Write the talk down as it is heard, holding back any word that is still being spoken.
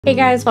Hey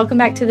guys, welcome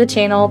back to the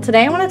channel.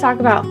 Today I want to talk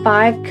about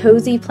 5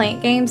 cozy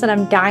plant games that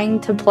I'm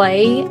dying to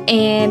play,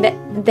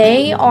 and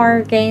they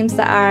are games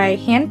that I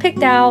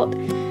handpicked out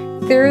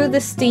through the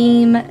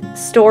Steam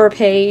store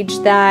page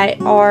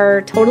that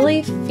are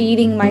totally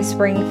feeding my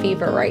spring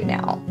fever right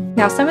now.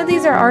 Now, some of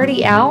these are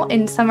already out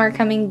and some are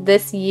coming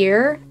this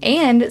year,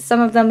 and some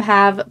of them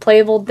have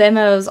playable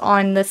demos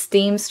on the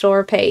Steam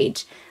store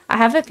page. I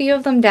have a few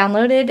of them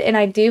downloaded, and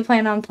I do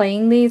plan on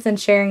playing these and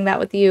sharing that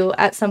with you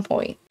at some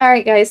point.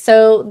 Alright guys,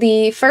 so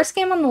the first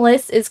game on the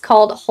list is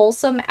called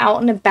Wholesome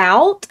Out and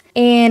About,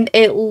 and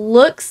it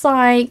looks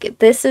like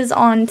this is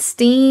on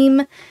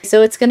Steam,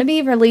 so it's going to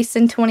be released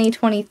in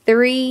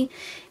 2023.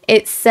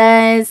 It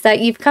says that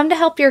you've come to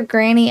help your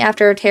granny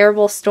after a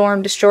terrible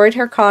storm destroyed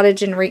her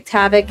cottage and wreaked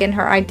havoc in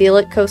her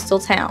idyllic coastal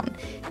town.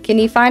 Can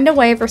you find a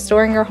way of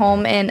restoring her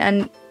home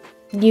and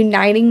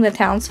uniting the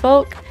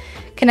townsfolk?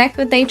 Connect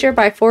with nature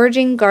by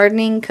foraging,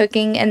 gardening,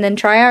 cooking, and then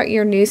try out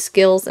your new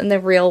skills in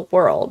the real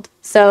world.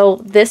 So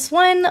this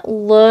one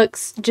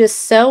looks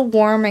just so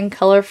warm and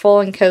colorful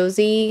and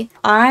cozy.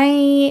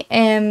 I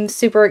am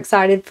super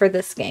excited for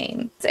this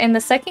game. And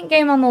the second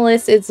game on the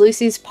list is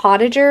Lucy's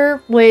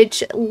Potager,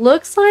 which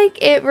looks like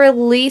it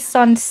released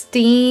on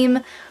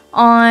Steam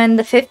on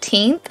the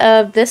 15th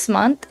of this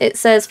month. It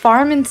says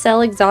farm and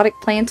sell exotic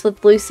plants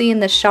with Lucy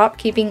in the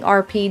shopkeeping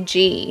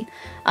RPG.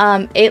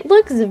 It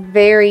looks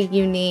very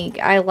unique.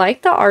 I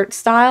like the art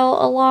style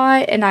a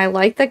lot and I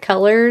like the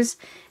colors.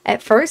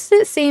 At first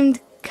it seemed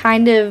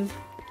kind of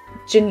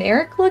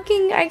generic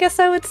looking, I guess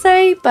I would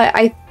say, but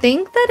I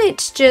think that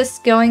it's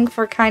just going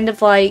for kind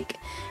of like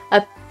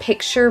a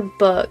picture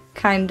book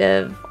kind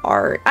of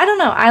art. I don't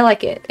know, I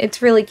like it.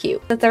 It's really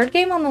cute. The third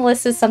game on the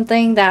list is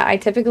something that I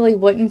typically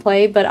wouldn't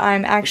play, but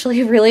I'm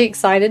actually really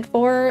excited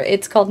for.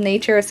 It's called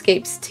Nature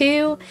Escapes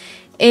 2.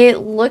 It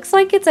looks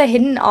like it's a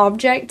hidden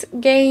object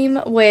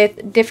game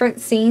with different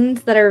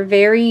scenes that are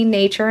very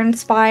nature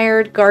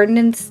inspired, garden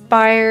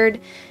inspired,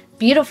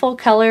 beautiful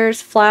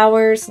colors,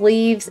 flowers,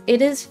 leaves.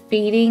 It is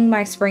feeding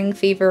my spring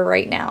fever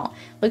right now.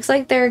 Looks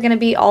like there are going to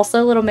be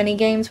also little mini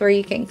games where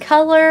you can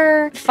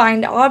color,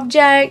 find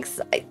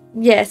objects.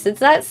 Yes, it's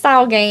that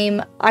style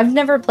game. I've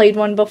never played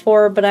one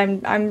before, but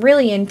I'm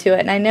really into it,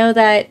 and I know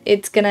that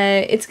it's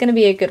gonna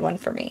be a good one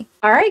for me.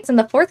 Alright, so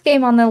the fourth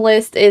game on the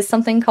list is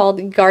something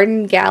called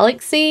Garden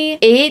Galaxy.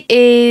 It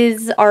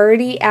is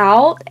already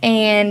out,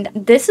 and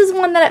this is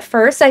one that at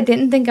first I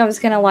didn't think I was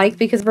gonna like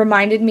because it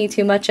reminded me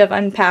too much of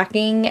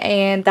unpacking,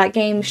 and that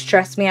game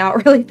stressed me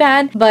out really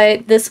bad.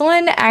 But this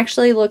one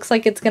actually looks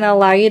like it's gonna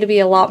allow you to be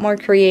a lot more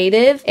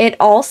creative. It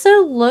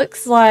also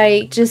looks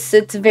like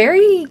it's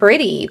very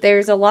pretty.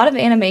 There's a lot of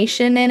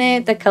animation in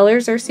it. The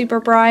colors are super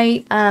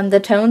bright.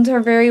 The tones are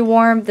very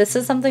warm. This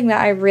is something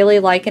that I really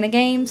like in a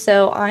game,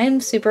 so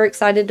I'm super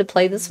excited to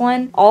play this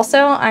one. Also,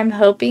 I'm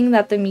hoping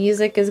that the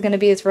music is going to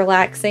be as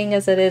relaxing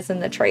as it is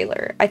in the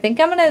trailer. I think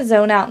I'm going to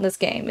zone out in this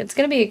game. It's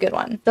going to be a good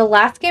one. The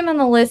last game on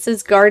the list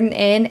is Garden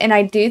Inn, and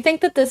I do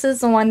think that this is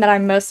the one that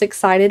I'm most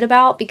excited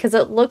about because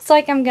it looks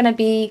like I'm going to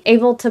be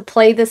able to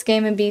play this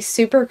game and be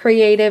super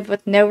creative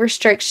with no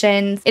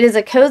restrictions. It is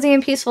a cozy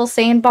and peaceful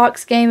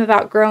sandbox game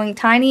about growing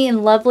tiny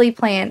and lovely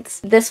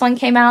plants. This one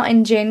came out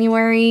in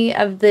January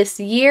of this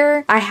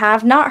year. I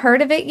have not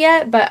heard of it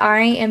yet, but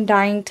I am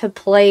dying to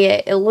play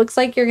it. It looks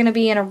like you're going to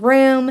be in a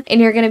room and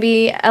you're going to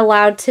be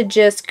allowed to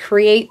just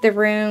create the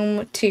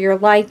room to your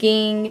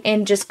liking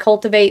and just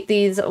cultivate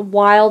these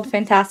wild,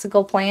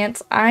 fantastical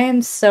plants. I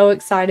am so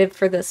excited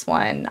for this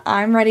one.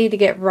 I'm ready to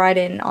get right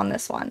in on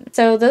this one.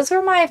 So those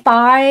were my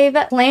 5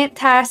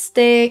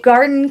 plantastic,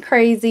 garden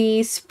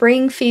crazy,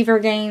 spring fever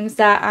games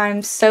that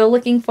I'm so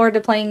looking forward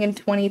to playing in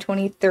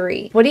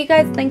 2023. What do you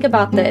guys think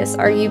about this?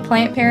 Are you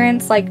plant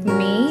parents like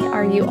me?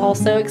 Are you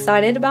also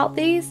excited about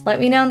these? Let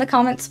me know in the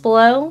comments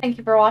below. Thank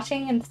you for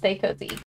watching and stay cozy.